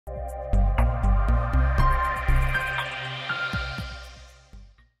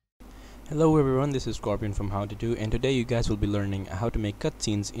Hello everyone, this is Scorpion from How to Do, and today you guys will be learning how to make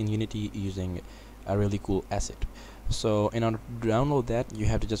cutscenes in Unity using a really cool asset. So in order to download that, you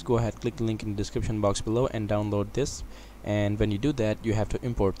have to just go ahead, click the link in the description box below and download this. And when you do that, you have to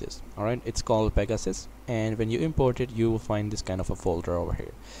import this. Alright, it's called Pegasus, and when you import it, you will find this kind of a folder over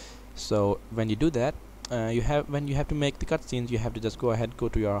here. So when you do that, when you have to make the cutscenes, you have to just go ahead, go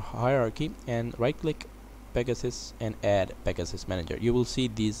to your hierarchy and right click Pegasus and add Pegasus Manager. You will see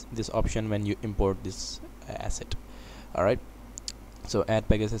this option when you import this asset. Alright, so add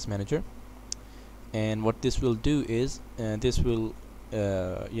Pegasus Manager, and what this will do is this will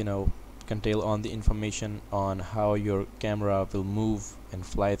contain on the information on how your camera will move and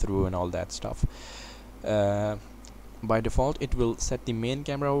fly through and all that stuff. By default it will set the main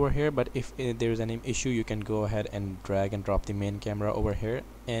camera over here, but if there is any issue, you can go ahead and drag and drop the main camera over here,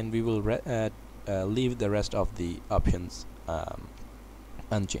 and we will leave the rest of the options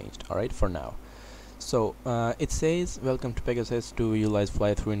unchanged. Alright, for now. So it says, welcome to Pegasus to utilize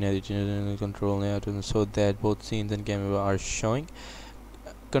fly through in editing control layout so that both scenes and camera are showing.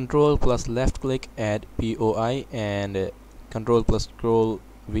 Control plus left click add POI, and control plus scroll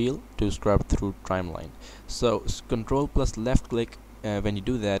wheel to scrub through timeline. So control plus left click, when you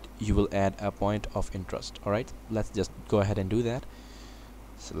do that, you will add a point of interest. Alright, let's just go ahead and do that.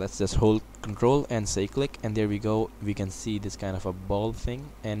 So let's just hold control and say click, and there we go. We can see this kind of a ball thing,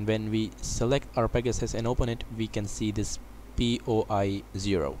 and when we select our Pegasus and open it, we can see this POI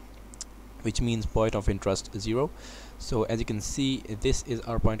 0, which means point of interest 0. So as you can see, this is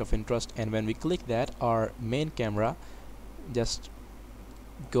our point of interest, and when we click that, our main camera just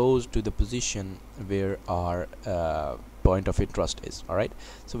goes to the position where our point of interest is. Alright,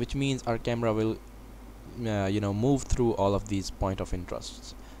 so which means our camera will move through all of these point of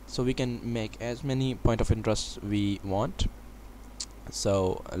interests, so we can make as many point of interests we want.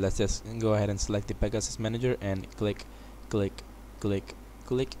 So let's just go ahead and select the Pegasus Manager and click,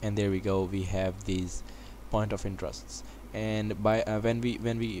 and there we go. We have these point of interests, and by when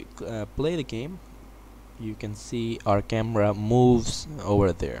we play the game, you can see our camera moves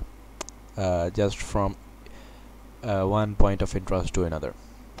over there just from one point of interest to another.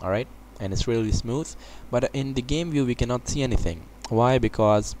 Alright, and it's really smooth, but in the game view we cannot see anything. Why?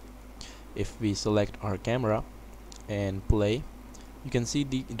 Because if we select our camera and play, you can see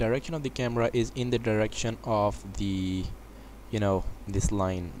the direction of the camera is in the direction of the this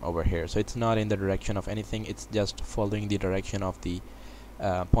line over here. So it's not in the direction of anything, it's just following the direction of the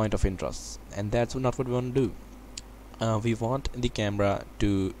point of interest, and that's not what we want to do. We want the camera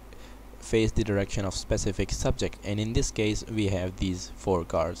to face the direction of specific subject, and in this case we have these 4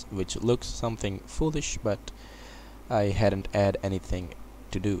 cars, which looks something foolish, but I hadn't had anything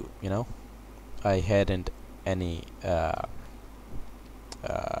to do, I hadn't any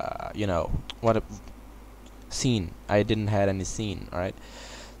what a scene. I didn't had any scene. Alright,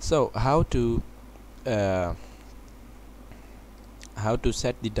 so how to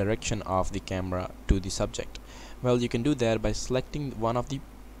set the direction of the camera to the subject? Well, you can do that by selecting one of the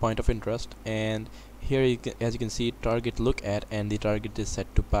point of interest, and here as you can see, target look at, and the target is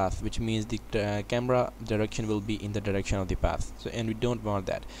set to path, which means the camera direction will be in the direction of the path. So, and we don't want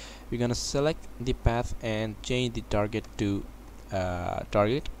that. We're gonna select the path and change the target to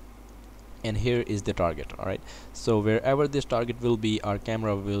target, and here is the target. Alright, so wherever this target will be, our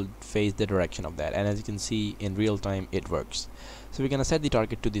camera will face the direction of that, and as you can see, in real time it works. So we're gonna set the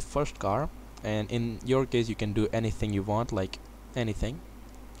target to the first car, and in your case you can do anything you want, like anything.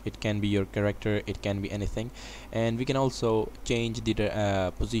 It can be your character, it can be anything, and we can also change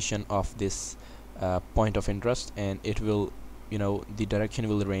the position of this point of interest, and it will, the direction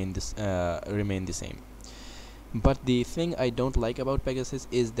will remain the same. But the thing I don't like about Pegasus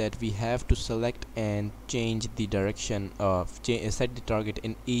is that we have to select and change the direction of set the target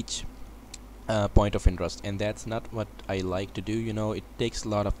in each point of interest, and that's not what I like to do. It takes a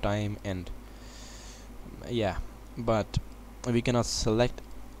lot of time, and yeah, but we cannot select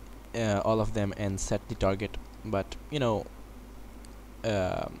all of them and set the target, but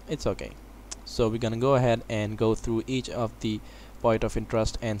it's okay. So we're gonna go ahead and go through each of the point of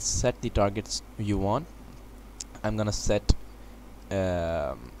interest and set the targets you want. I'm gonna set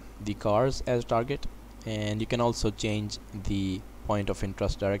the cars as target, and you can also change the point of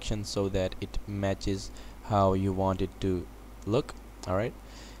interest direction so that it matches how you want it to look. Alright,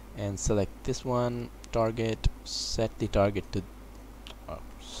 and select this one, target, set the target to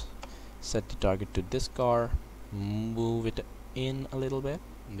this car, move it in a little bit,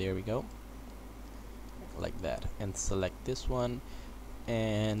 there we go, like that, and select this one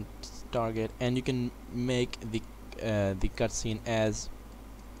and target, and you can make the cutscene as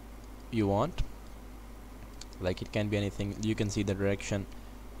you want. Like it can be anything. You can see the direction.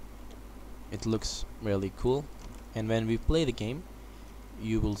 It looks really cool, and when we play the game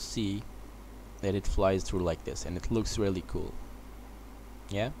you will see that it flies through like this, and it looks really cool.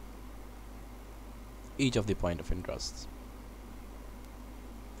 Yeah, each of the point of interests.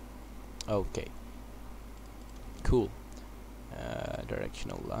 Okay, cool.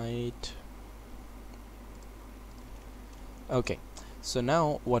 Directional light. Okay, so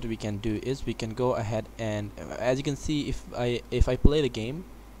now what we can do is we can go ahead and as you can see, if I play the game,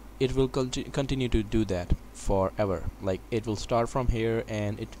 it will continue to do that forever. Like it will start from here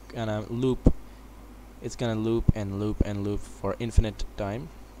and it gonna loop. It's gonna loop and loop and loop for infinite time,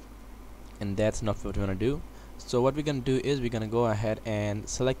 and that's not what we wanna do. So what we're gonna do is we're gonna go ahead and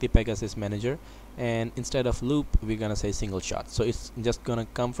select the Pegasus manager, and instead of loop we're gonna say single shot. So it's just gonna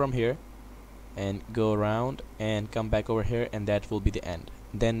come from here and go around and come back over here, and that will be the end.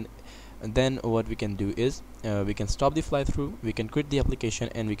 Then what we can do is we can stop the fly through, we can quit the application,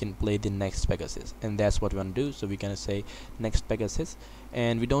 and we can play the next Pegasus, and that's what we want to do. So we're gonna say next Pegasus,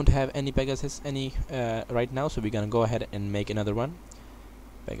 and we don't have any Pegasus right now, so we're gonna go ahead and make another one,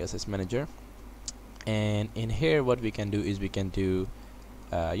 Pegasus manager. And in here what we can do is we can do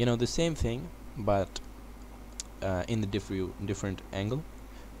you know, the same thing, but in the different angle.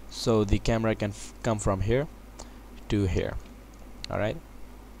 So the camera can come from here to here. Alright,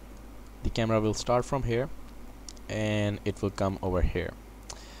 the camera will start from here and it will come over here,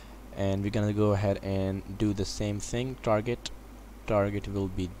 and we're gonna go ahead and do the same thing. Target will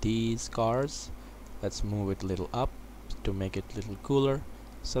be these cars. Let's move it a little up to make it a little cooler.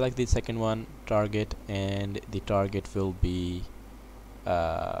 Select the second one, target, and the target will be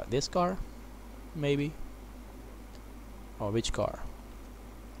this car, maybe, or which car?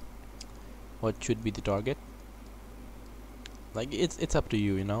 What should be the target? Like it's up to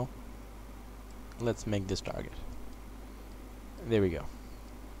you, you know. Let's make this target. There we go.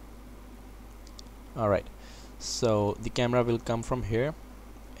 Alright, so the camera will come from here,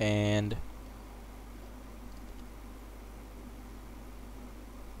 and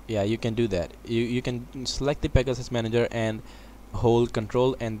yeah, you can do that. You can select the Pegasus manager and hold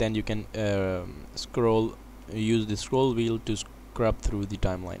control, and then you can scroll, use the scroll wheel to scrub through the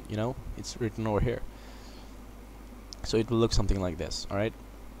timeline. You know, it's written over here, so it will look something like this. Alright,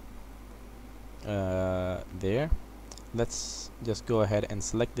 there. Let's just go ahead and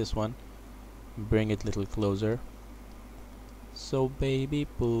select this one, bring it a little closer. So baby,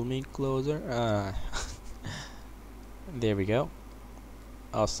 pull me closer. There we go.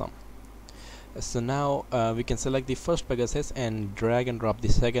 Awesome. So now we can select the first Pegasus and drag and drop the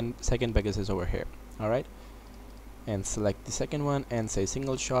second Pegasus over here. Alright, and select the second one and say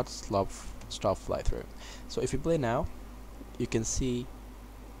single shot, stop fly through. So if you play now, you can see,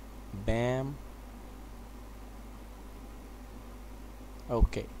 bam.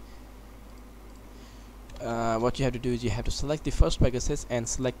 Okay, what you have to do is you have to select the first Pegasus and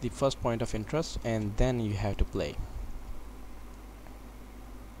select the first point of interest, and then you have to play.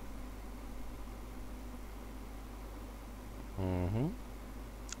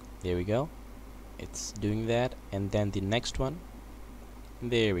 There we go, it's doing that, and then the next one,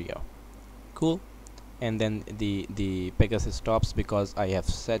 there we go, cool. And then the Pegasus stops because I have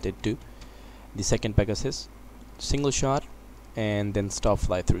set it to the second Pegasus, single shot, and then stop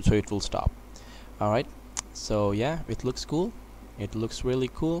fly through, so it will stop. Alright, so yeah, it looks cool, it looks really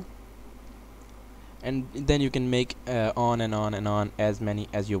cool. And then you can make on and on and on, as many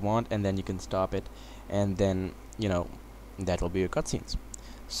as you want, and then you can stop it, and then, you know, that will be your cutscenes.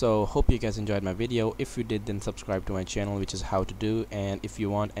 So hope you guys enjoyed my video. If you did, then subscribe to my channel, which is how to do. And if you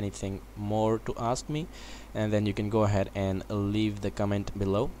want anything more to ask me, and then you can go ahead and leave the comment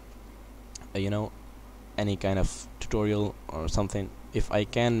below, you know, any kind of tutorial or something. If I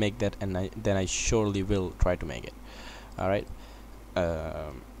can make that, and then I surely will try to make it. Alright,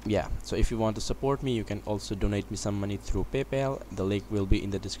 yeah, so if you want to support me, you can also donate me some money through PayPal. The link will be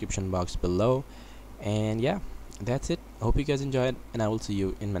in the description box below. And yeah, that's it. I hope you guys enjoyed, and I will see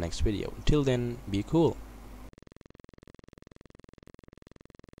you in my next video. Until then, be cool.